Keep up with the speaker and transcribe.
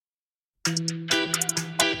5, 4,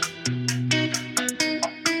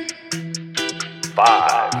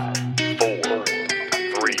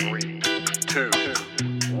 3, 2,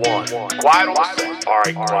 1. Quiet on the set. All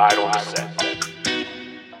right, quiet on the set.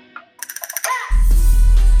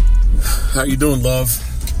 How you doing, love?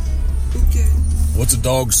 Okay. What's a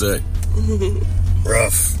dog say?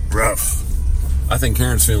 Rough. I think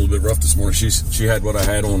Karen's feeling a little bit rough this morning. She had what I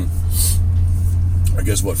had on, I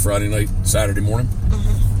guess, Friday night, Saturday morning?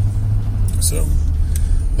 So,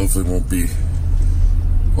 hopefully it won't be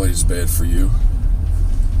quite as bad for you.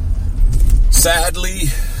 Sadly,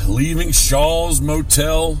 leaving Shaw's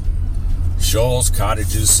Motel, Shaw's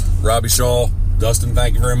Cottages. Robbie Shaw, Dustin,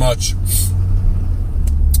 thank you very much.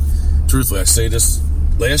 Truthfully, I say this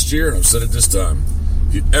last year, and I've said it this time.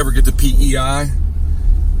 If you ever get the PEI,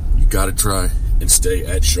 you got to try and stay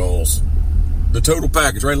at Shaw's. The total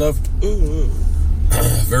package, right, love?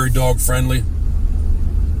 Mm-hmm. Very dog friendly,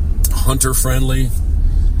 hunter friendly,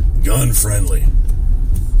 gun friendly.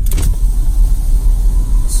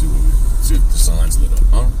 Let's see if the sign's lit up.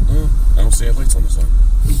 I don't see any lights on the sign.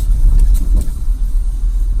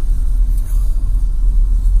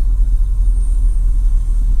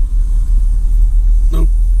 Nope,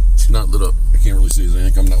 she's not lit up. I can't really see. Is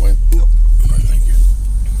anything coming that way? Nope. All right, thank you.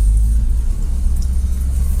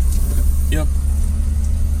 Yep.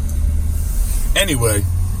 Anyway,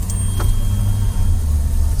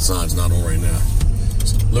 sign's not on right now.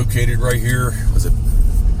 It's located right here. Does it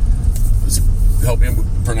help him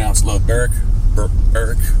pronounce love? Barrack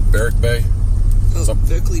Bay? Oh,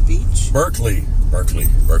 Berkeley Beach? Berkeley Bay.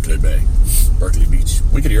 Berkeley Beach.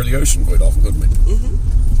 We could hear the ocean quite often, couldn't we?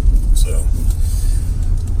 Mm-hmm. So,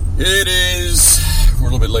 it is, we're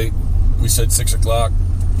a little bit late. We said 6 o'clock.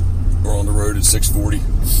 We're on the road at 6:40.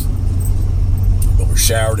 But we're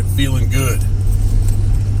showered and feeling good.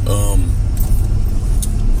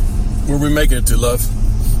 Where are we making it to, love?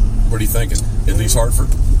 What are you thinking? At least Hartford?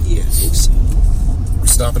 Yeah, I think so. We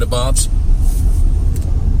stopping at Bob's?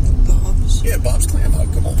 Bob's? Yeah, Bob's Clam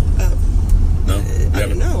Hut. Come on. No? I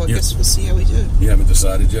don't know. I guess we'll see how we do. You haven't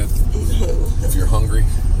decided yet? No. If you're hungry?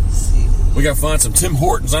 See. We got to find some Tim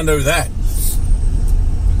Hortons. I know that.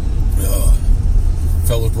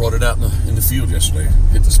 Fellow brought it out in the field yesterday.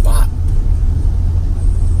 Hit the spot.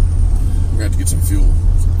 We're going to have to get some fuel.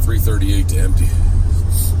 338 to empty.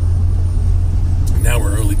 Now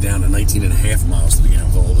we're only down to 19 and a half miles to the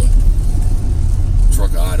gallon with all the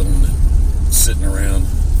truck idling and sitting around.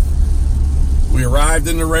 We arrived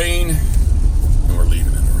in the rain, and we're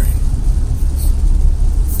leaving in the rain.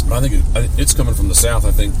 But I think it's coming from the south.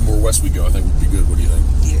 I think the more west we go, I think we'll be good. What do you think?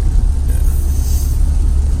 Yeah.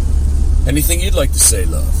 Anything you'd like to say,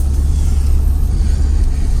 love?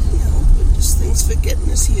 No, but just thanks for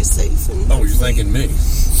getting us here safe. And Oh, you're thanking me.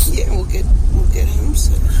 Yeah, we'll get home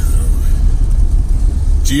safe.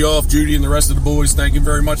 G-Off, Judy, and the rest of the boys, thank you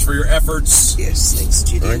very much for your efforts. Yes, thanks,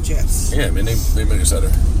 Judy and Jeff. Yeah, man, they made us had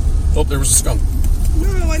a... Oh, there was a skunk.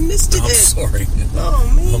 No, I missed it. I'm sorry. Oh,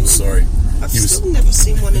 man. I'm sorry. I've still never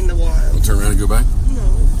seen one in the wild. I'll turn around and go back? No.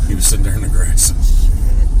 He was sitting there in the grass.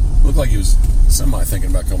 Looked like he was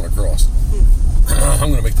semi-thinking about coming across.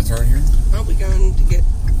 I'm going to make the turn here. Aren't we going to get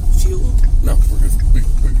fuel? No, we're good.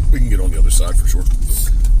 We can get on the other side for sure.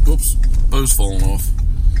 Oops, bow's falling off.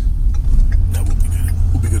 No, we'll be good.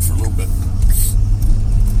 We'll be good for a little bit.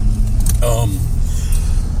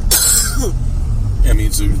 I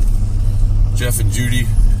mean, so Jeff and Judy,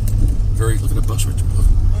 look at the bus right there.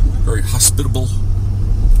 Very hospitable,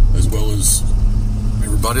 as well as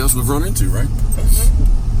everybody else we've run into, right?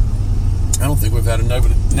 I don't think we've had a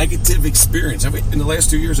negative experience. Have we, in the last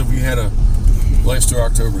 2 years, last 2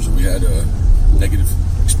 Octobers, have we had a negative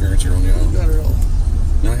experience here on the island? Not at all.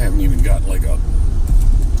 No, I haven't even gotten like a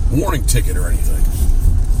warning ticket or anything.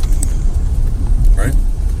 Right?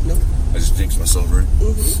 Nope. I just jinxed myself, right?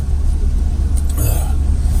 Mm-hmm.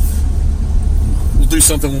 We'll do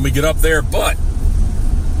something when we get up there, but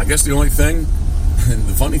I guess the only thing, and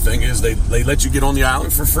the funny thing is they let you get on the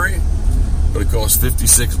island for free, but it costs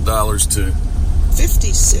 $56 to...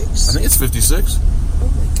 56? I think it's 56. Oh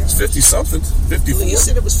my God. It's 50-something. 54. Well, you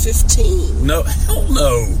said it was 15. No, hell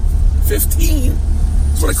no. 15.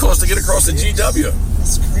 That's what it costs to get across the GW.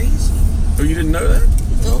 That's crazy. Oh, you didn't know that?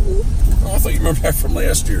 No. Oh, I thought you remember that from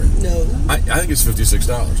last year. No. I think it's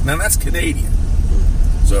 $56. Now, that's Canadian.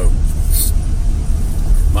 So,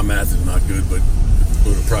 my math is not good, but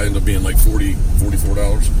it would probably end up being like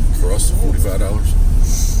 $44 for us, $45.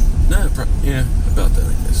 No, yeah, about that,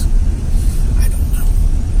 I guess. I don't know.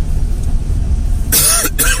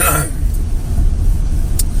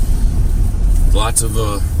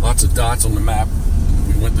 Lots of dots on the map.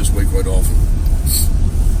 We went this way quite often.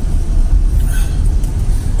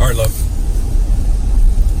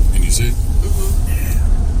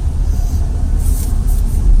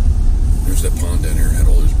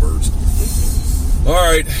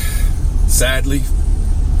 sadly,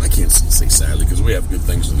 I can't say sadly because we have good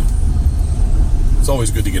things to do. It's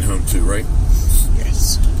always good to get home too, right?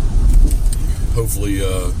 Yes. Hopefully,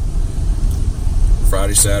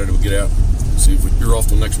 Friday, Saturday we'll get out. See if you're off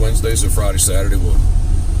till next Wednesday, so Friday, Saturday we'll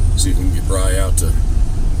see if we can get Bri out to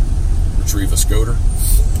retrieve a Scoter.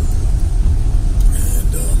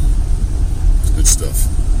 And it's good stuff.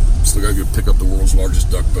 Still gotta go pick up the world's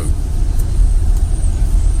largest duck boat.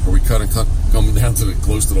 Are we coming down to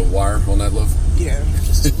close to the wire on that, love? Yeah,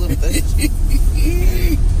 just a little bit.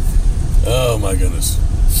 Oh my goodness.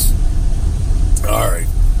 All right.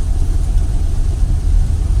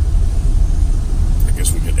 I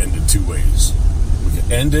guess we could end it two ways. We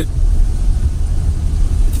could end it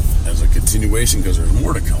as a continuation because there's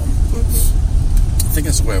more to come. I think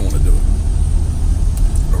that's the way I want to do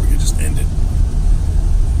it. Or we could just end it.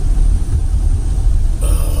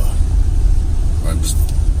 I'm just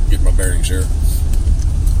getting my bearings here.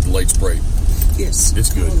 The light's bright. Yes.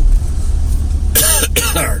 It's good.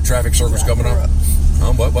 Our traffic circle's coming up.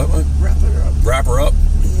 What? Wrap her up. Wrap her up.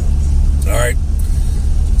 Yeah. All right.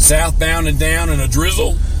 Southbound and down in a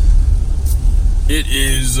drizzle. It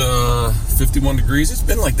is 51 degrees. It's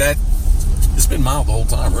been like that. It's been mild the whole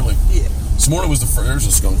time, really. Yeah. This morning was the first. There's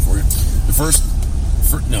a skunk for you. The first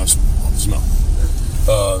no, smell.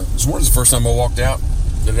 This morning was the first time I walked out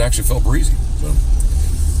that it actually felt breezy. So,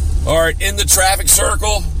 all right, in the traffic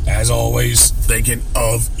circle, as always, thinking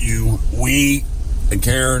of you. We and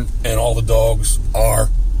Karen and all the dogs are.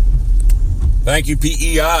 Thank you,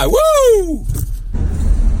 PEI. Woo!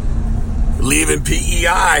 Leaving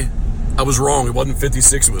PEI. I was wrong. It wasn't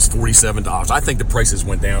 $56. It was $47. I think the prices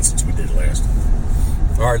went down since we did last.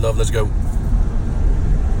 All right, love, let's go.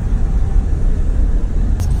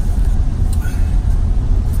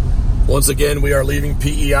 Once again, we are leaving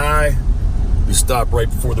PEI. We stopped right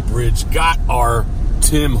before the bridge. Got our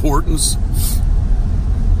Tim Hortons.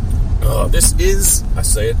 This is, I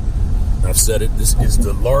say it, I've said it, this is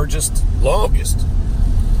the longest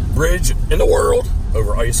bridge in the world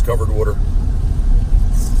over ice-covered water.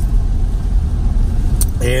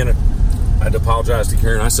 And I had to apologize to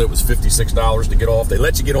Karen. I said it was $56 to get off. They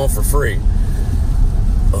let you get off for free.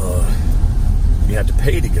 You had to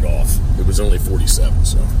pay to get off. It was only $47,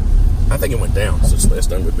 so I think it went down since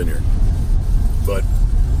last time we've been here. But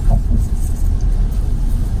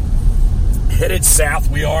headed south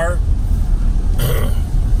we are.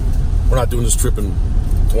 We're not doing this trip in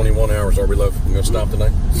 21 hours, are we, love? We're going to stop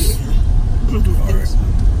tonight? Yeah. All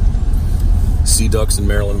right. Sea ducks in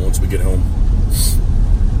Maryland once we get home.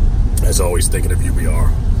 As always, thinking of you, we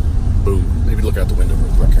are. Boom. Maybe look out the window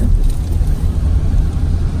real quick here.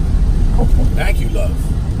 Thank you, love,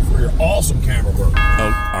 for your awesome camera work.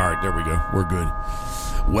 Oh, all right, there we go. We're good.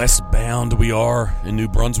 Westbound we are in New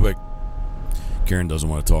Brunswick. Karen doesn't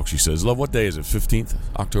want to talk. She says, love, what day is it? 15th?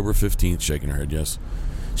 October 15th. Shaking her head, yes.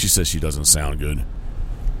 She says she doesn't sound good.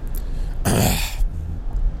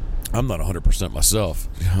 I'm not 100% myself.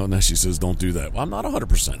 Now she says, don't do that. Well, I'm not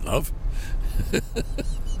 100%, love.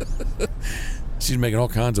 She's making all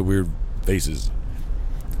kinds of weird faces.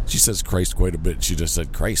 She says Christ quite a bit. She just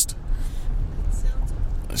said Christ.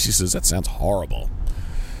 She says, that sounds horrible.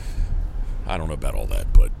 I don't know about all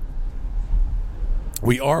that, but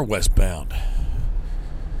we are westbound.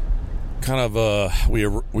 Kind of, we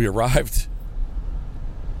arrived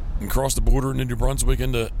and crossed the border into New Brunswick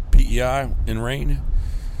into PEI in rain.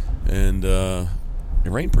 And it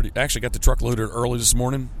rained pretty. Actually got the truck loaded early this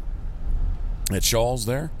morning at Shaw's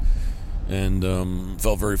there. And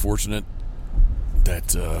felt very fortunate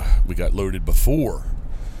that we got loaded before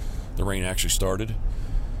the rain actually started.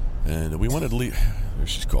 And we wanted to leave. There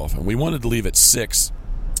she's coughing. We wanted to leave at 6,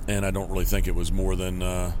 and I don't really think it was more than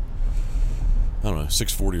I don't know,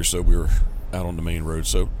 6:40 or so. We were out on the main road,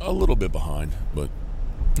 so a little bit behind, but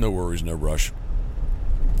no worries, no rush.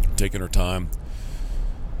 Taking our time.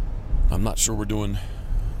 I'm not sure we're doing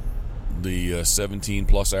the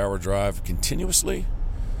 17+ hour drive continuously.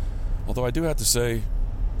 Although I do have to say,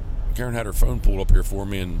 Karen had her phone pulled up here for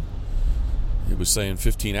me, and it was saying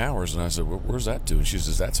 15 hours, and I said, well, where's that to? And she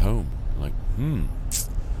says, that's home. I'm like,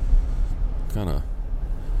 kind of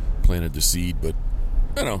planted the seed, but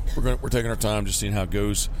you know, we're taking our time, just seeing how it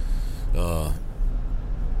goes.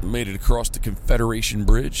 Made it across the Confederation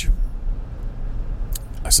Bridge.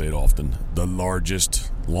 I say it often, the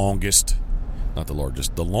longest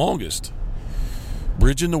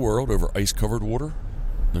bridge in the world over ice-covered water.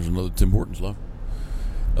 There's another Tim Hortons, love.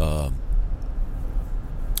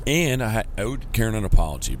 And I owed Karen an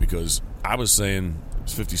apology because I was saying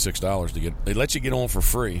it's $56 to get. They let you get on for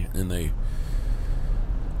free, and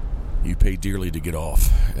you pay dearly to get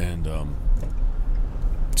off. And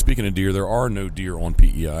Speaking of deer, there are no deer on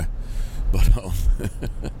PEI, but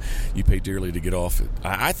you pay dearly to get off it.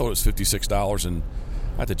 I thought it was $56, and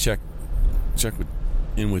I had to check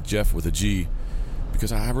with Jeff with a G,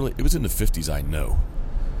 because it was in the 50s. I know.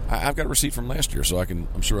 I've got a receipt from last year, so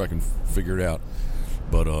I'm sure I can figure it out.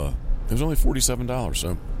 But it was only $47,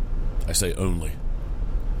 so I say only,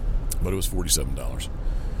 but it was $47.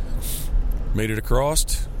 Made it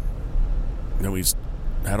across. Then we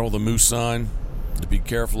had all the moose sign to be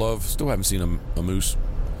careful of. Still haven't seen a moose.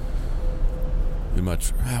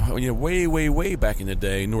 Much. Way back in the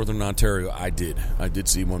day, Northern Ontario, I did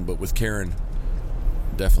see one, but with Karen,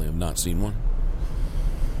 definitely have not seen one.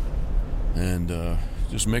 And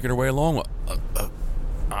just making our way along.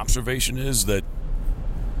 Observation is that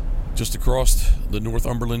just across the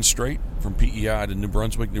Northumberland Strait from PEI to New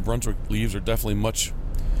Brunswick leaves are definitely much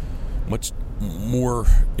more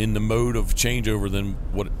in the mode of changeover than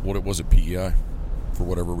what it was at PEI, for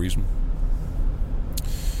whatever reason.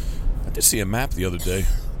 I did see a map the other day.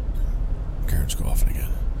 Karen's coughing again.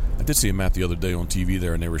 I did see a map the other day on TV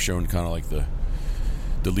there, and they were showing kind of like the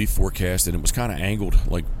leaf forecast, and it was kind of angled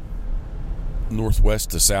like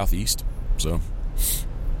northwest to southeast. So,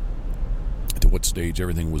 to what stage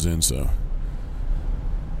everything was in. So,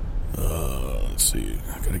 let's see.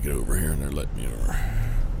 I gotta get over here, and they're letting me over.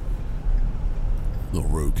 Little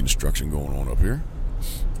road construction going on up here.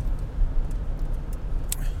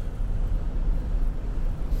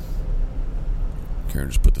 Karen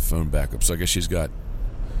just put the phone back up, so I guess she's got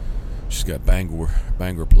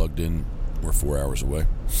Bangor plugged in. We're 4 hours away.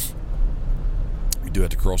 We do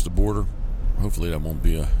have to cross the border. Hopefully that won't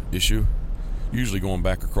be a issue. Usually going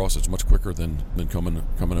back across, it's much quicker than coming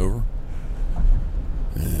over.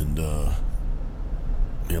 And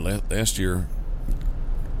last year,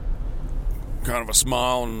 kind of a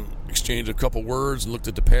smile and exchanged a couple words and looked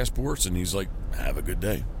at the passports, and he's like, "Have a good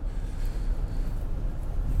day."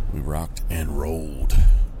 We rocked and rolled.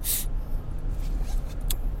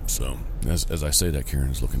 So, as I say that,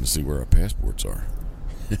 Karen's looking to see where our passports are.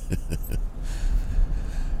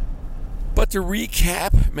 But to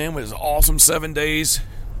recap, man, it was an awesome 7 days.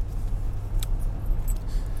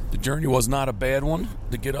 The journey was not a bad one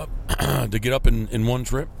to get up in one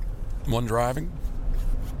trip, one driving.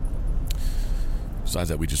 Besides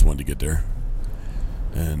that, we just wanted to get there.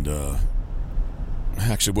 And I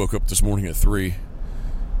actually woke up this morning at 3.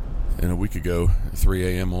 And a week ago, 3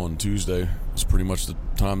 a.m. on Tuesday, was pretty much the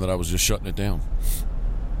time that I was just shutting it down.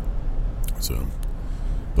 So,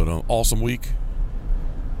 but awesome week.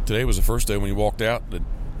 Today was the first day when we walked out that,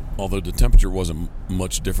 although the temperature wasn't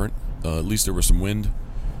much different, at least there was some wind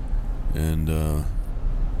and a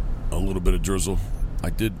little bit of drizzle.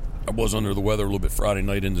 I was under the weather a little bit Friday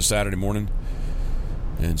night into Saturday morning.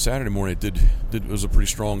 And Saturday morning it was a pretty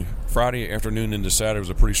strong, Friday afternoon into Saturday was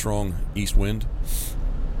a pretty strong east wind.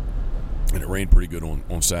 And it rained pretty good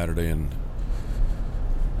on Saturday, and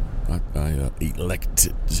I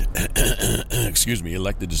elected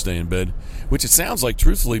to stay in bed, which it sounds like,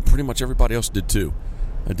 truthfully, pretty much everybody else did too.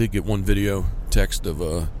 I did get one video text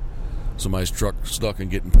of somebody's truck stuck and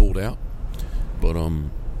getting pulled out, but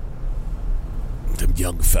them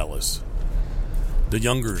young fellas, the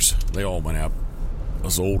youngers, they all went out.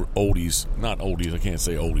 Us oldies, not oldies. I can't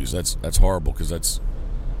say oldies. That's horrible, because that's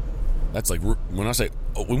like, when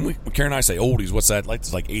Karen and I say oldies, what's that? Like,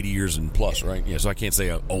 it's like 80 years and plus, right? Yeah, so I can't say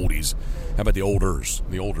oldies. How about the olders?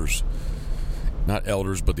 The olders. Not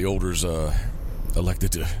elders, but the olders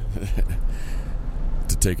elected to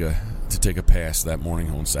take a pass that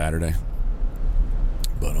morning on Saturday.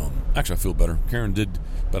 But actually I feel better. Karen did.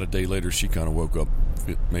 About a day later, she kind of woke up,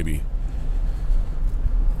 maybe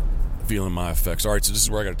feeling my effects. All right, so this is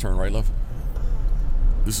where I got to turn right, love.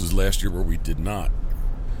 This is last year where we did not.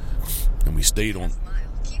 And we stayed on.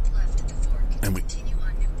 And we.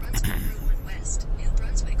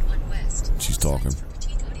 She's talking.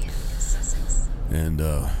 And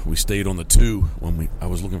we stayed on the 2 when I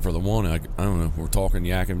was looking for the 1. I don't know. We're talking,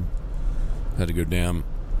 yakking. Had to go down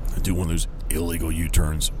and do one of those illegal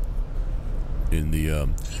U-turns in the.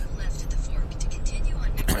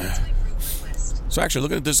 So actually,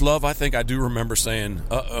 looking at this, love, I think I do remember saying,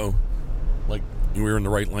 "Uh-oh," like we were in the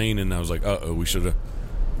right lane, and I was like, "Uh-oh, we should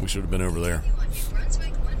have been over there."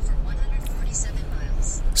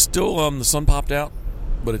 Still, the sun popped out,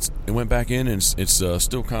 but it went back in, and it's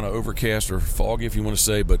still kind of overcast or foggy, if you want to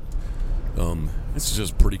say. But it's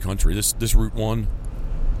just pretty country. This Route 1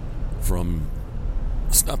 from,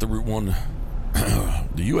 it's not the Route 1,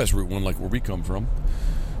 the U.S. Route 1, like where we come from,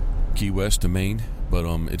 Key West to Maine. But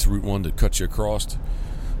it's Route 1 that cuts you across.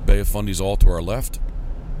 Bay of Fundy's all to our left,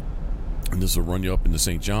 and this will run you up into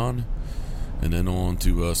St. John. and then on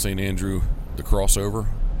to St. Andrew, the crossover,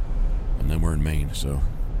 and then we're in Maine. So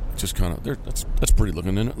just kind of that's pretty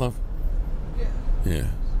looking, isn't it, love? Yeah.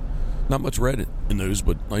 Not much red in those,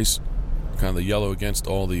 but nice, kind of the yellow against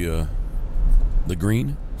all the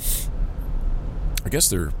green. I guess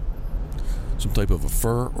they're some type of a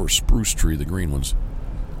fir or spruce tree, the green ones,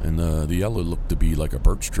 and the yellow looked to be like a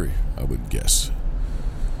birch tree, I would guess,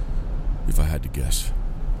 if I had to guess.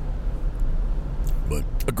 But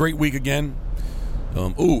a great week again.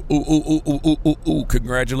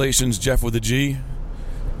 Congratulations, Jeff with a G.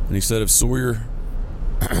 And he said of Sawyer,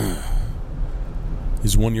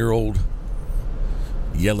 his 1-year-old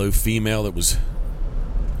yellow female that was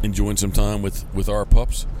enjoying some time with our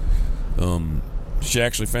pups. She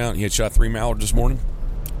actually found he had shot 3 mallards this morning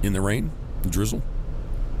in the rain, the drizzle.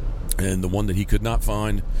 And the one that he could not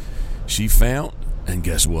find, she found. And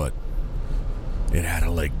guess what? It had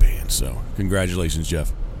a leg band. So congratulations,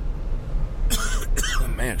 Jeff.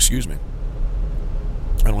 Man, excuse me.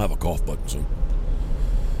 I don't have a cough button, so.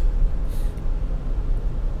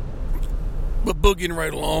 But boogieing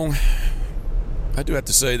right along, I do have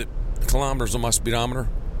to say that the kilometers on my speedometer,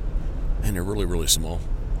 and they're really, really small.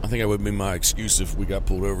 I think that would be my excuse if we got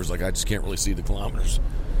pulled over. It's like I just can't really see the kilometers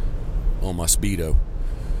on my speedo.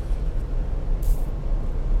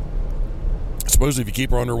 I suppose if you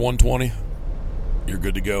keep her under 120, you're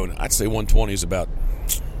good to go. And I'd say 120 is about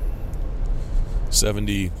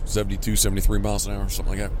 70, 72, 73 miles an hour,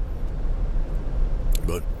 something like that.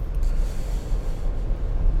 But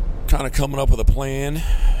kind of coming up with a plan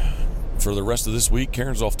for the rest of this week.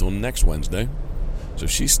 Karen's off till next Wednesday, so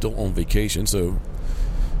she's still on vacation, so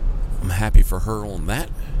I'm happy for her on that.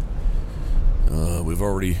 We've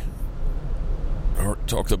already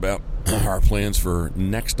talked about our plans for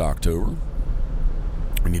next October.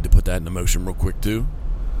 We need to put that into motion real quick too,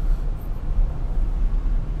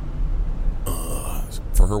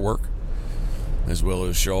 for her work, as well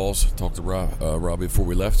as Shaw's. Talked to Robbie before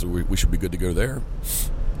we left, so we should be good to go there.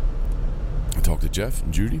 I talked to Jeff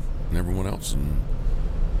and Judy and everyone else, and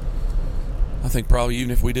I think probably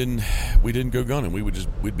even if we didn't go gunning,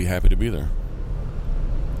 we'd be happy to be there.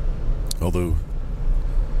 Although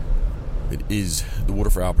the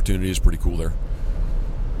water for opportunity is pretty cool there.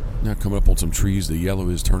 Now coming up on some trees, the yellow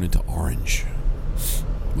is turning to orange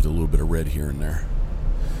with a little bit of red here and there.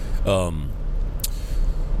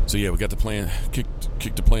 So yeah, we got the plan,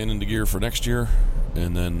 kicked the plan into gear for next year,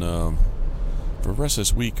 and then for the rest of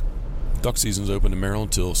this week, duck season's open in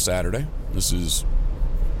Maryland till Saturday. This is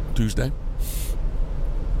Tuesday.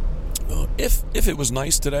 If it was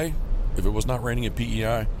nice today, if it was not raining at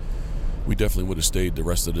PEI, we definitely would have stayed the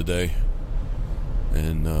rest of the day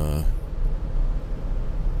and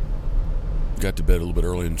got to bed a little bit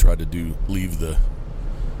early and tried to leave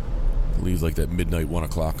like that midnight 1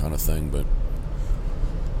 o'clock kind of thing. But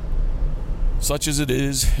such as it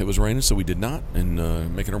is, it was raining, so we did not.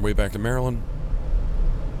 And making our way back to Maryland.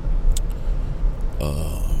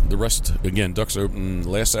 The rest, again, ducks open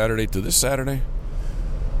last Saturday to this Saturday.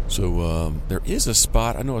 So there is a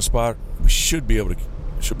spot. I know a spot we should be able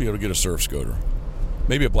to get a surf scooter,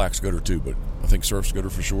 maybe a black scooter too, but I think surf scooter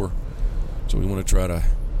for sure. So we want to try to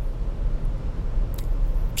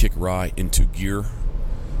kick Rye into gear.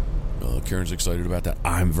 Karen's excited about that.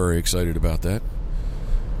 I'm very excited about that.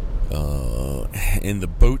 And the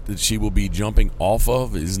boat that she will be jumping off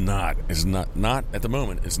of is not at the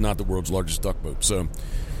moment. It's not the world's largest duck boat. So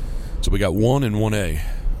we got 1 and 1A.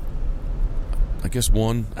 I guess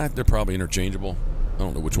 1. They're probably interchangeable. I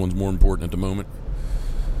don't know which one's more important at the moment.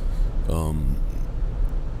 On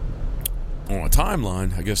a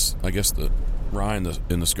timeline, I guess the Ryan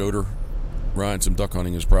and the Scoter, Ryan some duck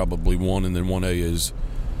hunting is probably 1, and then 1A is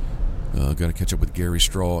got to catch up with Gary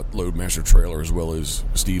Straw at Loadmaster Trailer as well as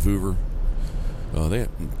Steve Hoover. They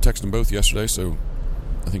texted them both yesterday, so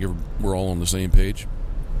I think we're all on the same page.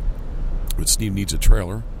 But Steve needs a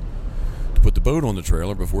trailer to put the boat on the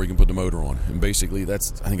trailer before he can put the motor on, and basically I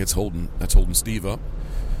think that's holding Steve up.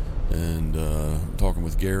 And talking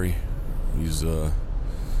with Gary, he's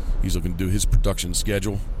looking to do his production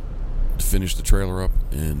schedule to finish the trailer up,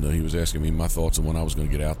 and he was asking me my thoughts on when I was going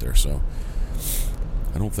to get out there. So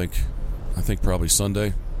I think probably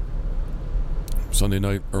Sunday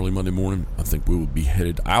night, early Monday morning, I think we will be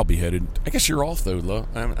headed. I'll be headed. I guess you're off though, Lo.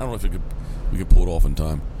 I don't know if we could pull it off in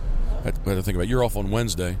time. I had to think about it. You're off on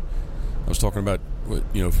Wednesday. I was talking about,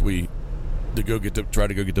 if we try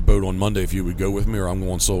to go get the boat on Monday, if you would go with me, or I'm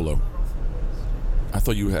going solo. I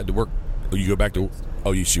thought you had to work. You go back to.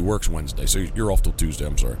 She works Wednesday, so you're off till Tuesday.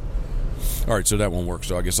 I'm sorry. All right, so that won't work.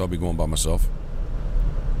 So I guess I'll be going by myself.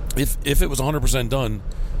 If it was 100% done,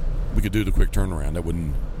 we could do the quick turnaround.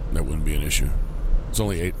 that wouldn't be an issue. It's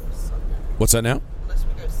only 8. Sunday. What's that now? Unless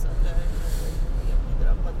we go Sunday, and then we get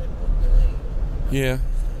up Monday morning. Yeah.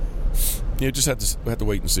 Yeah, just have to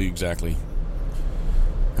wait and see exactly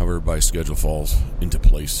how everybody's schedule falls into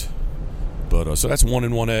place. But so that's 1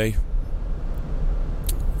 and 1A.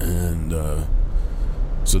 And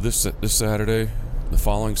so this Saturday, the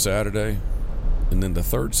following Saturday, and then the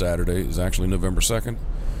third Saturday is actually November 2nd,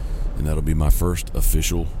 and that'll be my first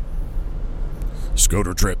official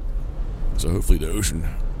Scoter trip. So hopefully the ocean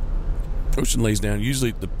lays down.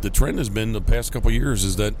 Usually the trend has been the past couple of years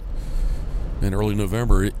is that in early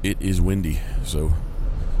November it is windy. So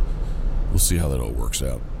we'll see how that all works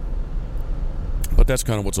out. But that's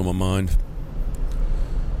kind of what's on my mind.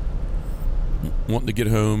 Wanting to get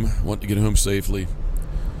home safely.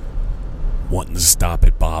 Wanting to stop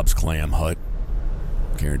at Bob's Clam Hut.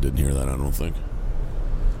 Karen didn't hear that, I don't think.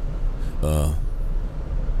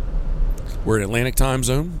 We're in Atlantic time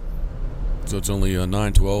zone, so it's only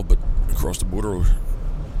 9:12, but across the border we'll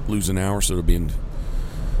lose an hour, so it'll be an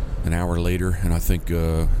hour later, and I think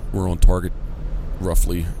we're on target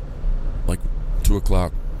roughly like 2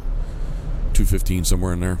 o'clock, 2:15,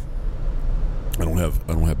 somewhere in there. I don't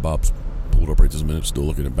have Bob's pulled up right this minute, still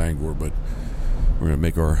looking at Bangor, but we're going to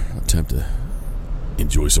make our attempt to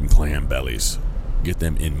enjoy some clam bellies. Get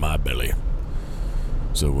them in my belly.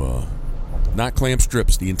 So, not clam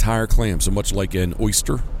strips, the entire clam. So much like an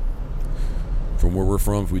oyster from where we're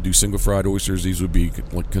from. If we do single fried oysters, these would be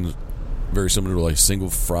like kind of very similar to like single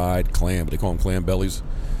fried clam, but they call them clam bellies.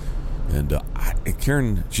 And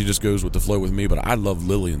Karen, she just goes with the flow with me, but I love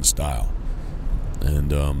Lillian style.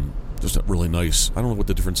 And just a really nice, I don't know what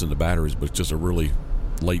the difference in the batter is, but it's just a really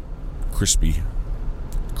light, crispy,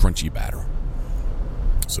 crunchy batter.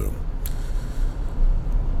 So,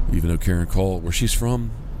 even though Karen called where she's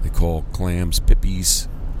from, they call clams pippies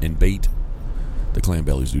and bait, the clam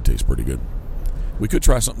bellies do taste pretty good. We could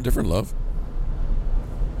try something different, love.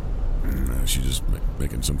 She's just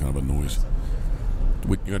making some kind of a noise.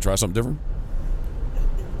 You gonna try something different?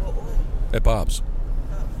 In what way? At Bob's.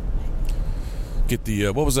 Oh, Get the,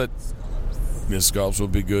 what was that? Yeah, scallops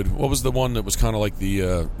would be good. What was the one that was kind of like the,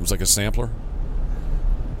 it was like a sampler?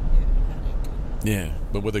 Yeah,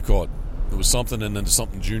 but what they call it? It was something and then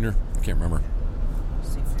something junior. I can't remember.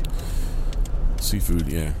 Seafood,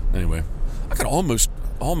 yeah. Anyway, I could almost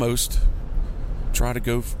try to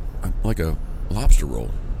go like a lobster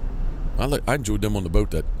roll. I enjoyed them on the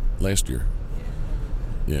boat that last year.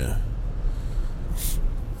 Yeah.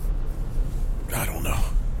 I don't know.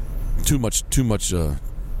 Too much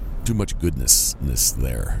goodness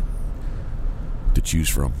there to choose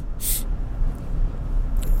from.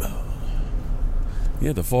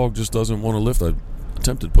 Yeah, the fog just doesn't want to lift. I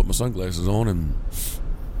attempted to put my sunglasses on and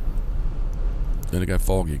then it got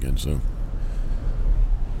foggy again, so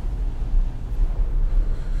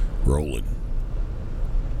rolling.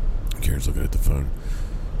 Karen's looking at the phone.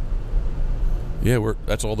 Yeah,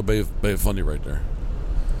 that's all the Bay of Fundy right there.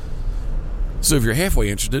 So if you're halfway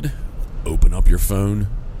interested, open up your phone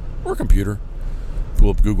or computer, pull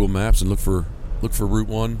up Google Maps and look for Route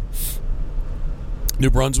 1. New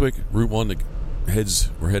Brunswick, Route 1 that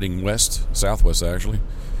we're heading west, southwest actually,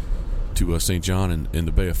 to St. John, and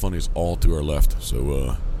the Bay of Fundy is all to our left.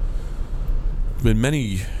 So it's been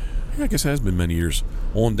many, I guess it has been many years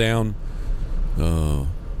on down,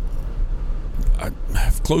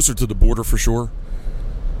 closer to the border for sure.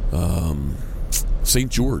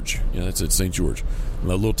 St. George, yeah, that's it, St. George.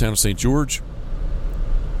 The little town of St. George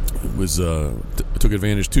was took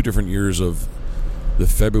advantage 2 different years of the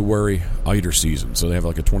February eider season. So they have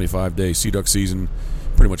like a 25-day sea duck season,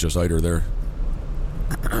 pretty much just eider there.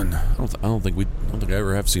 I don't think I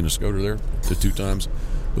ever have seen a scoter there. The 2 times,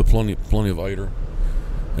 but plenty of eider.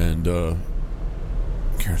 And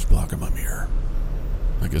Karen's blocking my mirror.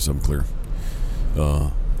 I guess I'm clear.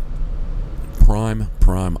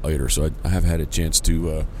 Prime eider. So I have had a chance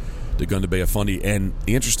to gun the Bay of Fundy. And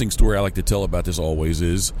the interesting story I like to tell about this always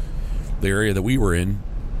is the area that we were in.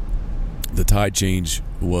 The tide change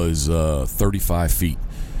was 35 feet,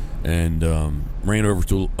 and ran over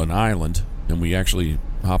to an island, and we actually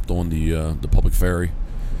hopped on the public ferry.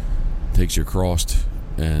 Takes you across,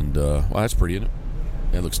 and well, that's pretty, isn't it?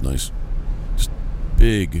 That looks nice. Just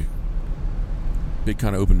big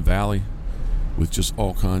kind of open valley with just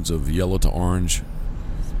all kinds of yellow to orange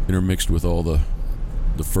intermixed with all the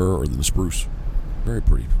fir or the spruce. Very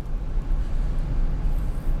pretty.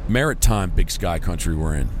 Maritime big sky country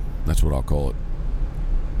we're in. That's what I'll call it.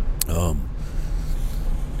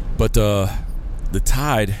 But the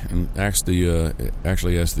tide, and actually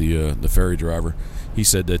asked the ferry driver. He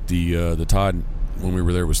said that the tide when we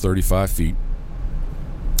were there was 35 feet,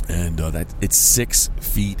 and it's 6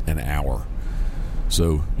 feet an hour.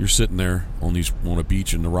 So you're sitting there on a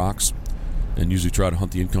beach in the rocks, and usually try to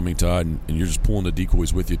hunt the incoming tide, and you're just pulling the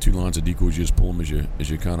decoys with you. 2 lines of decoys. You just pull them as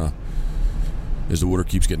you kind of, as the water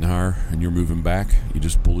keeps getting higher and you're moving back. You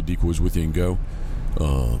just pull the decoys with you and go.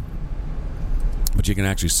 But you can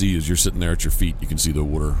actually see as you're sitting there at your feet, you can see the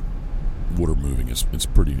water moving. It's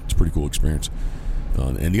pretty cool experience.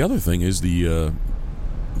 And the other thing is the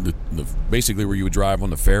basically where you would drive on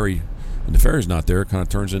the ferry, and the ferry's not there, it kind of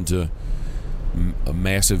turns into a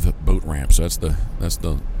massive boat ramp. So that's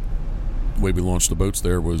the way we launched the boats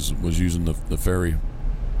there was using the ferry,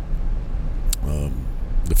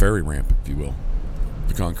 the ferry ramp, if you will.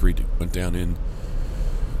 The concrete went down in,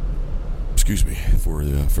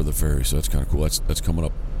 for the ferry. So that's kind of cool. That's coming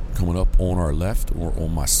up on our left or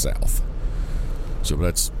on my south. So I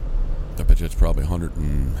bet you that's probably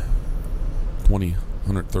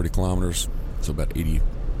 130 kilometers. So about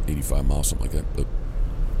 85 miles, something like that. But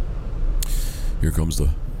here comes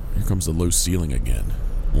the low ceiling again.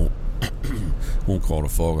 Won't call it a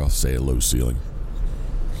fog. I'll say a low ceiling.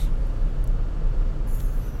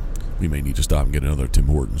 We may need to stop and get another Tim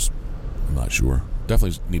Hortons. I'm not sure.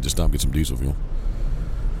 Definitely need to stop and get some diesel fuel.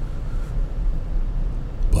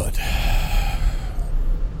 But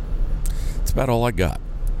that's about all I got.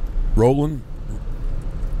 Rolling,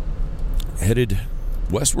 headed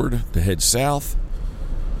westward to head south.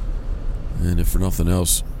 And if for nothing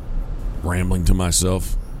else, rambling to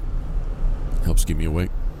myself helps keep me awake.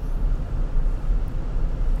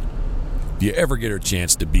 If you ever get a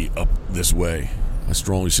chance to be up this way, I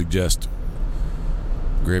strongly suggest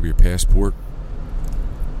grab your passport,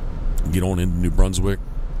 get on into New Brunswick,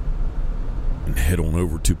 and head on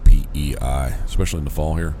over to PEI, especially in the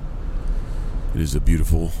fall here. It is a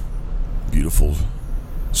beautiful, beautiful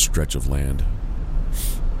stretch of land.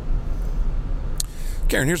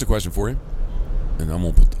 Karen, here's a question for you, and I'm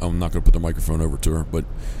not going to put the microphone over to her. But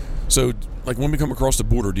so, like when we come across the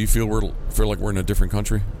border, do you feel like we're in a different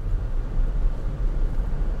country?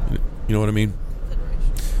 You know what I mean?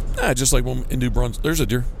 Just like when in New Brunswick, there's a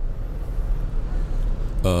deer.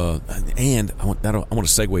 And I want to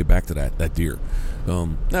segue back to that deer.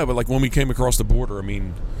 No, but like when we came across the border, I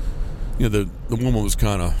mean, you know, the woman was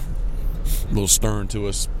kind of a little stern to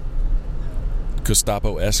us,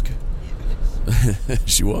 Gestapo-esque.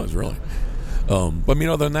 She was really. But I mean,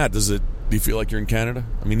 other than that, do you feel like you're in Canada?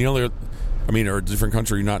 I mean, or a different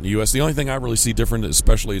country, you're not in the U.S. The only thing I really see different,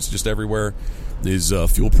 especially it's just everywhere, is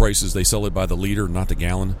fuel prices. They sell it by the liter, not the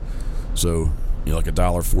gallon. So, you know, like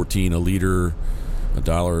 $1.14 a liter,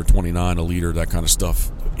 $1.29 a liter, that kind of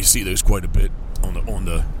stuff. You see those quite a bit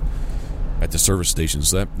at the service stations.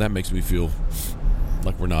 So that makes me feel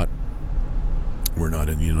like we're not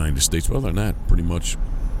in the United States. But other than that, pretty much.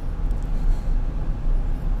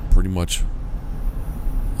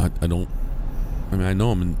 I know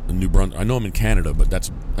I'm in New Brunswick. I know I'm in Canada, but that's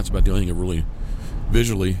about the only thing that really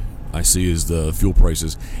visually I see is the fuel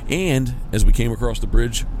prices. And as we came across the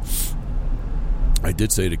bridge, I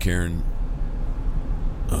did say to Karen,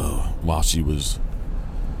 while she was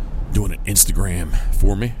doing an Instagram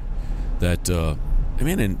for me, that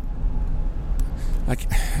and I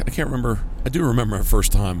can't remember. I do remember my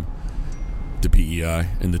first time to PEI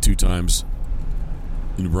and the 2 times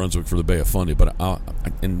in New Brunswick for the Bay of Fundy, but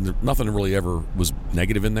and nothing really ever was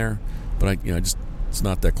negative in there. But it's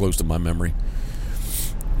not that close to my memory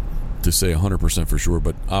to say 100% for sure.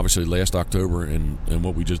 But obviously, last October and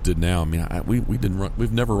what we just did now, I mean,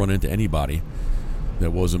 we've never run into anybody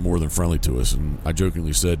that wasn't more than friendly to us. And I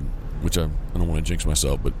jokingly said, which I don't want to jinx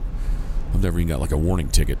myself, but I've never even got like a warning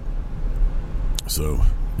ticket. So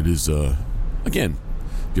it is again,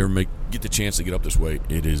 if you ever get the chance to get up this way,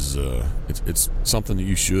 it is it's something that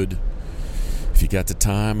you should, if you got the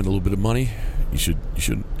time and a little bit of money, you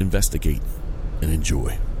should investigate and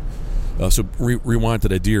enjoy. So rewind to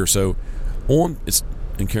that deer. So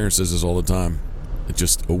and Karen says this all the time, it's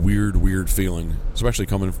just a weird feeling, especially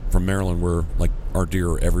coming from Maryland, where like our deer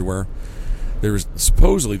are everywhere. There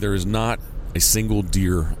is not a single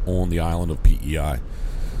deer on the island of PEI.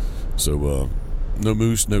 So no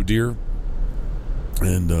moose, no deer.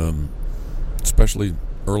 And especially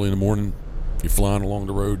early in the morning, you're flying along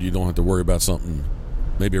the road, you don't have to worry about something,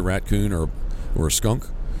 maybe a raccoon or a skunk.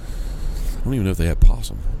 I don't even know if they have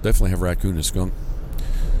possum. Definitely have raccoon and skunk.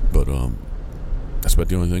 But that's about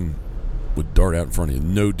the only thing would dart out in front of you.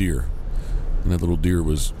 No deer. And that little deer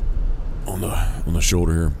was on the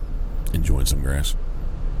shoulder here, enjoying some grass.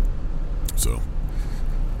 So,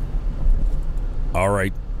 all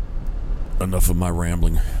right, enough of my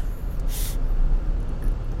rambling.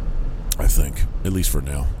 I think, at least for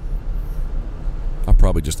now. I'll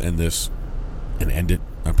probably just end this and end it.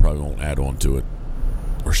 I probably won't add on to it.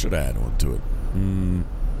 Or should I add on to it?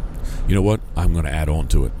 You know what? I'm going to add on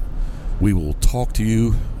to it. We will talk to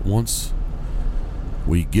you once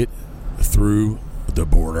we get through the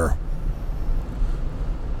border.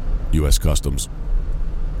 U.S. Customs.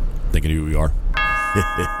 Thinking who we are?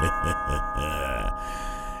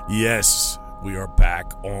 Yes, we are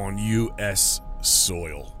back on U.S.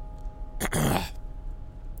 soil.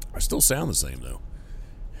 I still sound the same, though.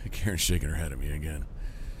 Karen's shaking her head at me again.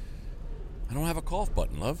 I don't have a cough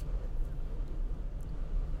button, love.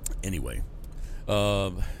 Anyway,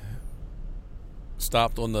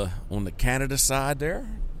 stopped on the Canada side there,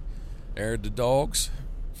 aired the dogs,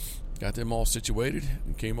 got them all situated,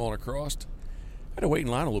 and came on across. I had to wait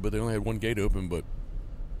in line a little bit. They only had one gate open, but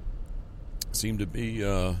it seemed to be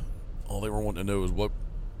all they were wanting to know is what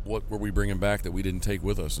were we bringing back that we didn't take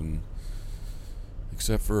with us, and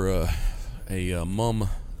except for a mum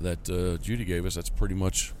that Judy gave us, that's pretty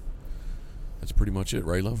much it,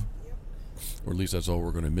 right, love? Yep. Or at least that's all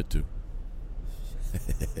we're going to admit to.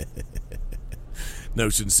 No,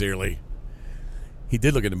 sincerely. He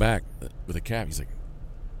did look in the back with a cap. He's like,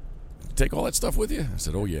 "Take all that stuff with you?" I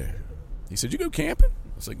said, "Oh, yeah." He said, "You go camping?"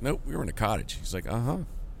 I was like, "Nope, we were in a cottage." He's like, "Uh-huh."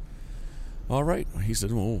 "All right." He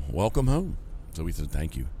said, "Well, welcome home." So we said,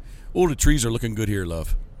 "Thank you." Oh, the trees are looking good here,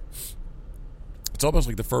 love. It's almost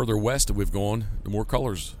like the further west that we've gone, the more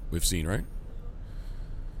colors we've seen, right?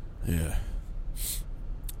 Yeah.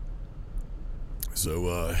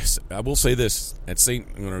 So I will say this. I'm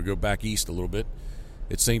going to go back east a little bit.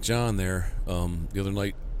 At St. John there, the other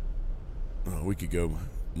night, a week ago,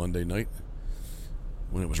 Monday night,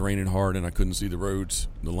 when it was raining hard and I couldn't see the roads,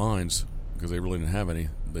 the lines, because they really didn't have any.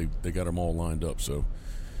 They got them all lined up. So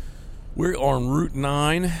we're on Route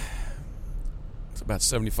 9. It's about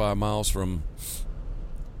 75 miles from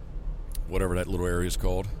whatever that little area is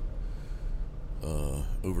called,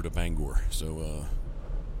 over to Bangor. So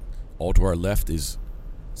all to our left is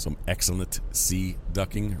some excellent sea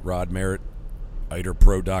ducking. Rod Merritt,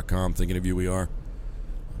 eiderpro.com. Thinking of you, we are.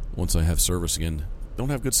 Once I have service again. Don't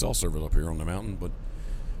have good cell service up here on the mountain, but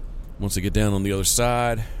once I get down on the other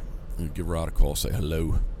side, I'll give Rod a call, say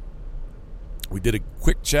hello. We did a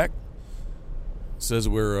quick check. It says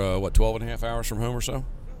we're, 12 and a half hours from home or so?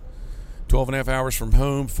 12 and a half hours from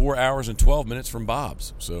home, 4 hours and 12 minutes from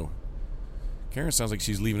Bob's. So Karen sounds like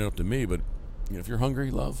she's leaving it up to me, but if you're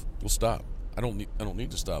hungry, love, we'll stop. I don't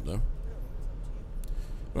need to stop, though.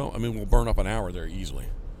 Well, I mean, we'll burn up an hour there easily.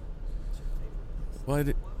 Well,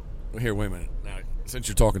 here, wait a minute. Now, since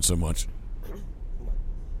you're talking so much.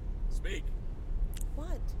 Speak.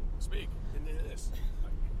 What? Speak. Into this.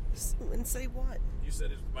 And say what? You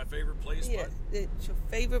said it's my favorite place, Yeah, it's your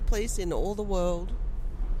favorite place in all the world.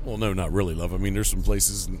 Well, no, not really, love. I mean, there's some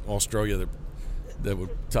places in Australia that would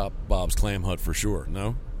top Bob's Clam Hut for sure.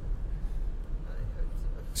 No?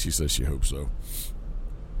 She says she hopes so.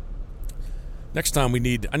 Next time I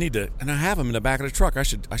need to, and I have them in the back of the truck. I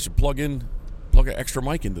should plug an extra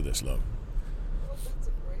mic into this, love. Oh, that's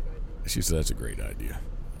a great idea. She said that's a great idea.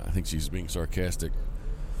 I think she's being sarcastic.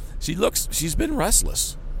 She's been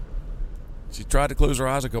restless. She tried to close her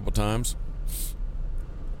eyes a couple times.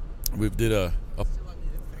 We did a Still under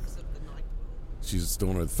the effects of the NyQuil. she's still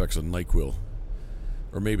under the effects of NyQuil.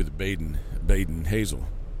 Or maybe the Baden Hazel.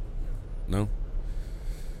 No?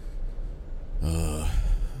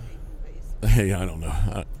 Hey, I don't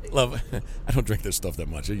know. Love, I don't drink this stuff that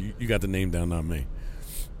much. You got the name down, not me.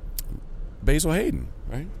 Basil Hayden,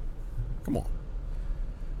 right? Come on.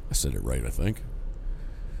 I said it right, I think.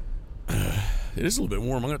 It is a little bit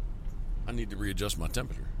warm. I need to readjust my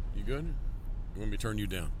temperature. You good? You want me to turn you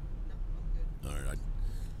down? No, I'm good. All right.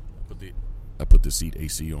 I put the seat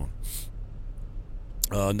AC on.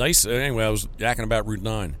 Nice. Anyway, I was yakking about Route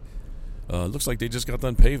 9. Looks like they just got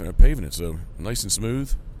done paving it, so nice and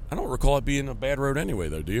smooth. I don't recall it being a bad road anyway,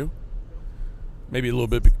 though. Do you? Maybe a little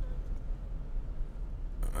bit.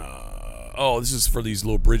 This is for these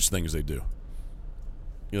little bridge things they do.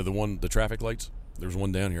 You know, the traffic lights. There's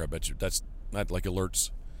one down here. I bet you that's not like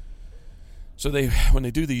alerts. So when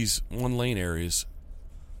they do these one lane areas,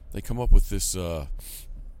 they come up with this. I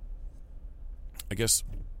guess,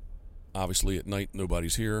 obviously at night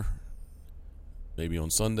nobody's here. Maybe on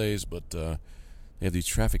Sundays, but they have these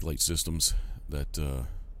traffic light systems that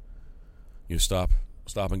you stop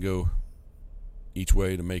and go each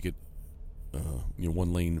way to make it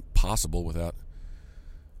one lane possible without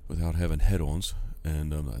having head-ons.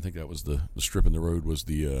 And I think that was the strip in the road was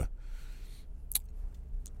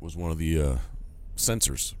one of the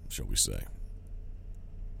sensors, shall we say.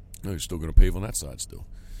 No, you're still going to pave on that side still.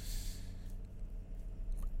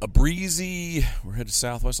 A breezy. We're headed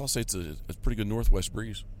southwest. I'll say it's a pretty good northwest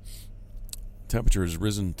breeze. Temperature has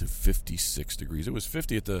risen to 56 degrees. It was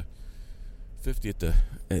 50 at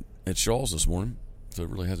Shaw's this morning, so it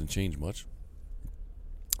really hasn't changed much.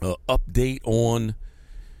 Update on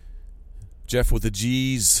Jeff with the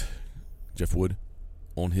G's, Jeff Wood,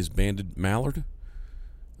 on his banded mallard.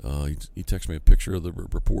 He texted me a picture of the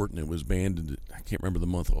report, and it was banded. I can't remember the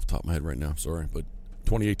month off the top of my head right now. Sorry, but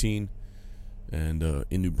 2018, and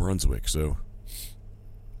in New Brunswick. So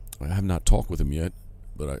I have not talked with him yet,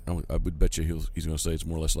 but I would bet you he's going to say it's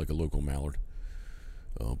more or less like a local mallard.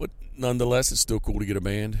 But nonetheless, it's still cool to get a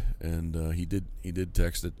band, and he did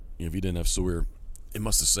text that if he didn't have Sawyer, it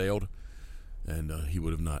must have sailed, and he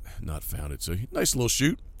would have not found it. So nice little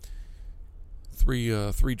shoot.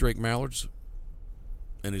 Three Drake mallards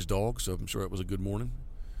and his dog, so I'm sure it was a good morning.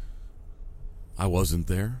 I wasn't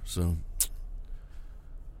there, so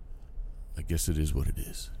I guess it is what it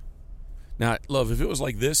is. Now, love, if it was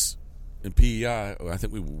like this in PEI, I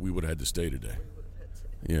think we would have had to stay today.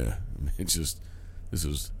 Yeah, it's just this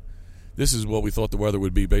is what we thought the weather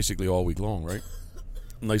would be basically all week long, right?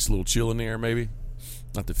 Nice little chill in the air, maybe.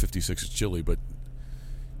 Not that 56 is chilly, but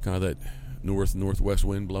kind of that northwest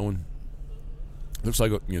wind blowing. Looks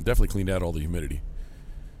like definitely cleaned out all the humidity.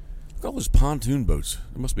 Look at all those pontoon boats.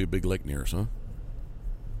 There must be a big lake near us, huh?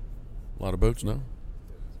 A lot of boats, no?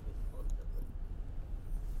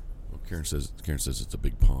 Well, Karen says it's a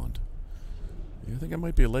big pond. Yeah, I think it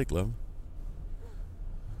might be a lake, love.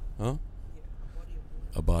 Huh?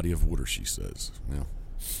 A body of water, she says. Now,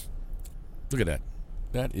 look at that.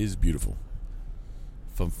 That is beautiful.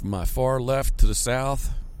 From my far left to the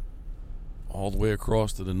south, all the way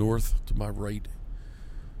across to the north to my right,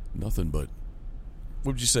 nothing but.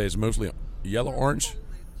 What would you say? It's mostly yellow, orange.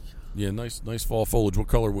 Yeah, nice fall foliage. What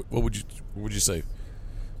color? What would you say?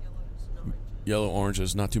 Yellow, orange.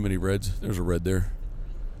 There's not too many reds. There's a red there.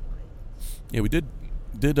 Yeah, we did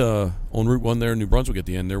on Route 1 there in New Brunswick at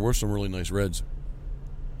the end. There were some really nice reds.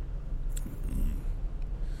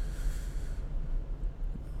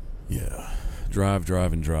 Yeah, drive.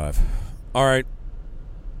 All right,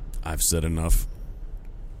 I've said enough.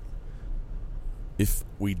 If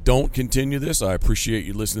we don't continue this, I appreciate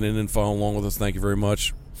you listening and following along with us. Thank you very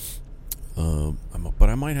much. But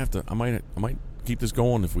I might have to. I might keep this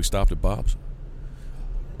going if we stopped at Bob's.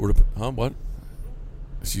 Or what?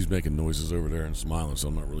 She's making noises over there and smiling, so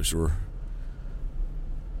I'm not really sure.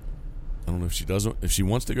 I don't know if she doesn't. If she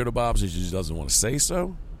wants to go to Bob's and she just doesn't want to say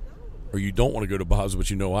so, or you don't want to go to Bob's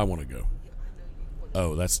but you know I want to go.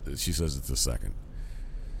 Oh, she says it's the second.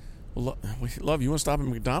 Well, love, you want to stop at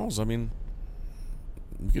McDonald's? I mean,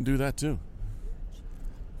 we can do that too.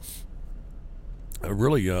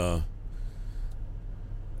 Really,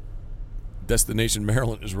 Destination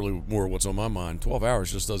Maryland is really more what's on my mind. 12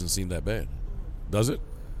 hours just doesn't seem that bad. Does it?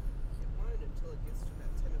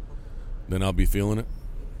 Then I'll be feeling it.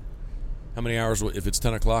 How many hours, if it's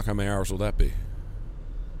 10 o'clock, how many hours will that be?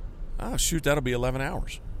 Ah, shoot, that'll be 11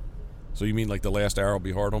 hours. So you mean like the last hour will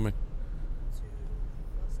be hard on me?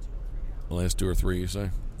 The last 2 or 3, you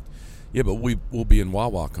say? Yeah, but we'll be in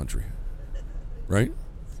Wawa country. Right?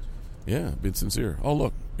 Yeah, being sincere. Oh,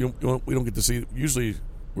 look, we don't get to see, usually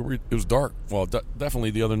it was dark. Well,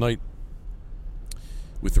 definitely the other night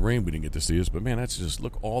with the rain we didn't get to see us, but man, that's just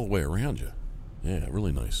look all the way around you. Yeah,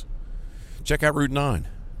 really nice. Check out Route 9.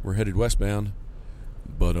 We're headed westbound,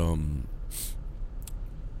 but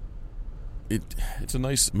it's a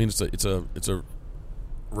nice. I mean, it's a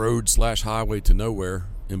road / highway to nowhere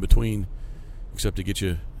in between, except to get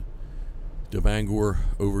you to Bangor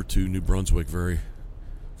over to New Brunswick very,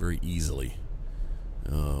 very easily.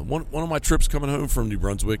 One of my trips coming home from New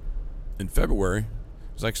Brunswick in February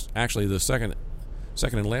was actually the second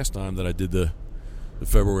and last time that I did the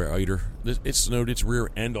February Eider. It snowed its rear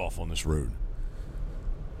end off on this road.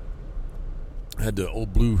 I had the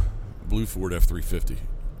old blue Ford F-350.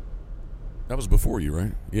 That was before you,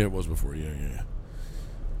 right? Yeah, it was before. Yeah.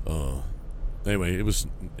 Anyway,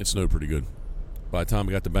 it snowed pretty good. By the time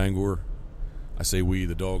we got to Bangor, I say we,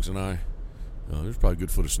 the dogs and I, there's probably a good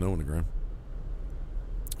foot of snow on the ground.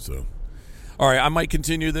 So, all right, I might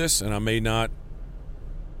continue this, and I may not.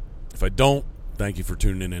 If I don't, thank you for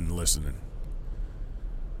tuning in and listening.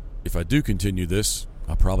 If I do continue this,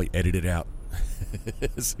 I'll probably edit it out.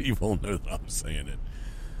 So you won't know that I'm saying it.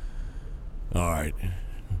 All right.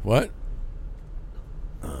 What?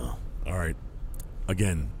 All right.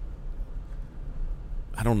 Again,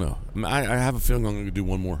 I don't know. I have a feeling I'm going to do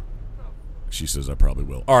one more. She says I probably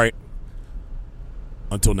will. All right.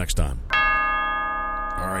 Until next time.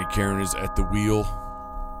 All right, Karen is at the wheel.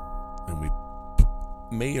 And we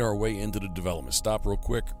made our way into the development. Stop real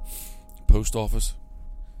quick. Post office.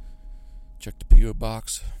 Check the P.O.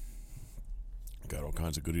 box. Got all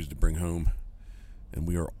kinds of goodies to bring home. And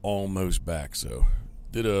we are almost back. So,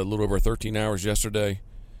 did a little over 13 hours yesterday.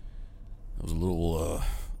 I was a little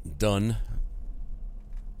done.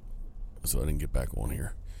 So I didn't get back on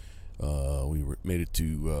here. We made it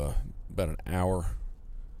to about an hour,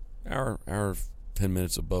 10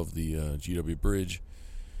 minutes above the GW Bridge.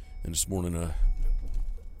 And this morning,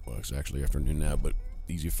 well, it's actually afternoon now, but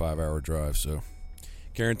easy 5-hour drive. So,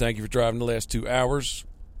 Karen, thank you for driving the last 2 hours.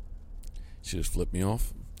 She just flipped me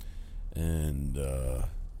off. And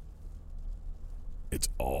it's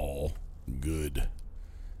all good.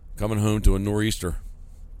 Coming home to a nor'easter.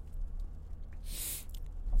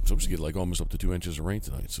 Supposed to get like almost up to 2 inches of rain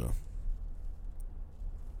tonight, so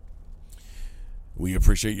we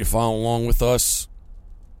appreciate you following along with us.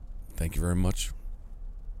 Thank you very much.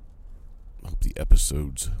 I hope the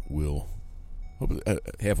episodes will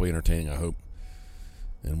halfway entertaining, I hope,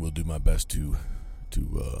 and we'll do my best to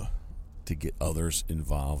get others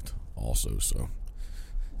involved also. So,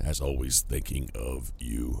 as always, thinking of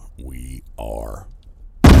you, we